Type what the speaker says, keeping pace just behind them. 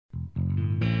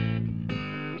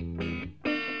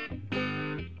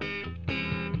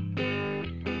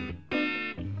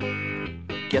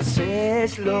¿Qué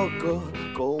haces, loco?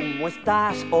 ¿Cómo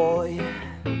estás hoy?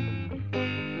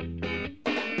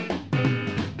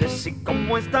 Decí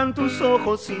cómo están tus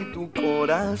ojos y tu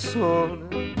corazón.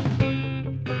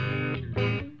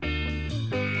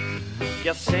 ¿Qué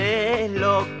haces,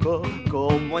 loco?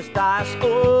 ¿Cómo estás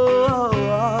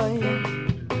hoy?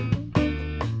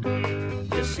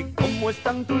 Decí cómo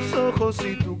están tus ojos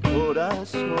y tu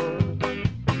corazón.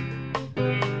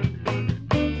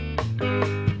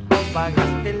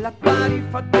 Pagaste la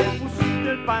tarifa, te pusiste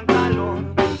el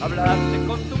pantalón, hablaste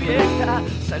con tu vieja,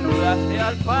 saludaste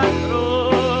al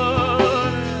patrón.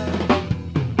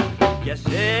 ¿Qué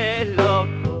haces,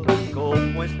 loco?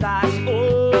 ¿Cómo estás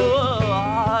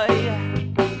hoy?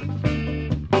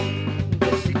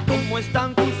 Decí cómo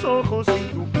están tus ojos y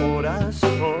tu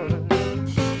corazón.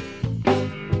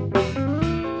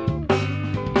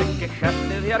 Te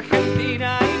quejaste de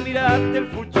Argentina y miraste el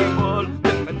fútbol.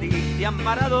 Defendiste a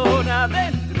Maradona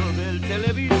dentro del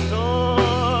televisor.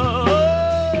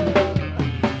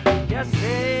 ¿Qué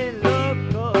haces,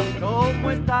 loco?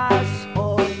 ¿Cómo estás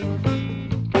hoy?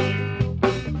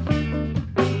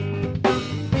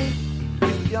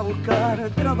 Fuiste a buscar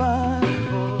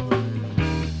trabajo,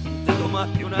 te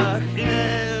tomaste una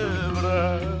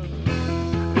ginebra,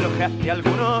 elogiaste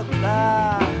algunos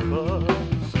tajos,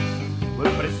 tu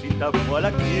empresita fue a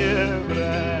la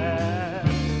quiebra.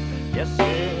 ¿Qué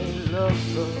haces,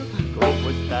 loco? ¿Cómo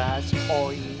estás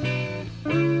hoy?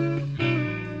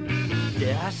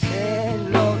 ¿Qué haces,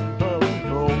 loco?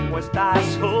 ¿Cómo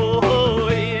estás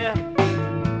hoy?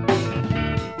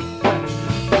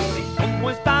 Así como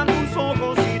están tus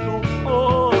ojos y tu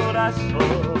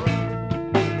corazón.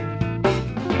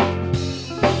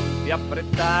 Te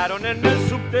apretaron en el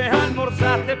subte,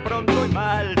 almorzaste pronto y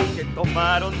mal, que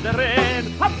tomaron de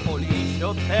rehén a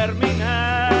polillo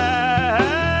terminal.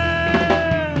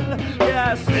 ¿Qué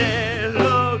haces,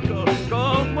 loco?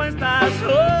 ¿Cómo estás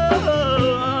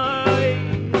hoy?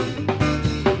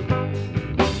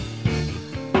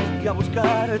 Fuiste a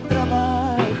buscar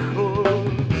trabajo,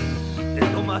 te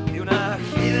tomaste una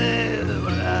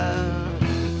ginebra,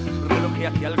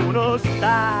 relojeaste algunos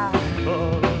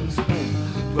tajos,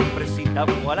 tu empresita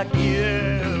fue a la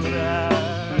quiebra.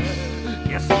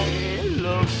 ¿Qué haces,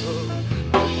 loco?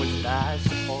 ¿Cómo estás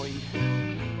hoy?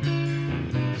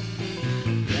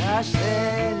 ¿Qué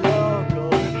haces, loco?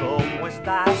 ¿Cómo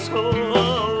estás hoy?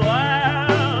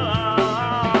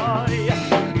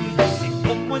 Decí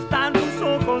cómo están tus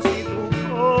ojos y tu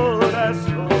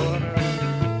corazón.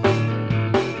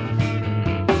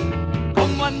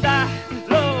 ¿Cómo andás,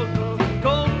 loco?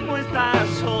 ¿Cómo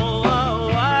estás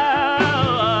hoy?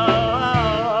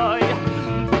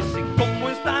 Decí cómo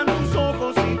están tus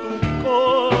ojos y tu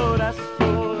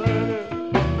corazón.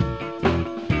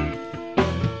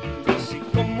 Decí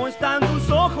cómo están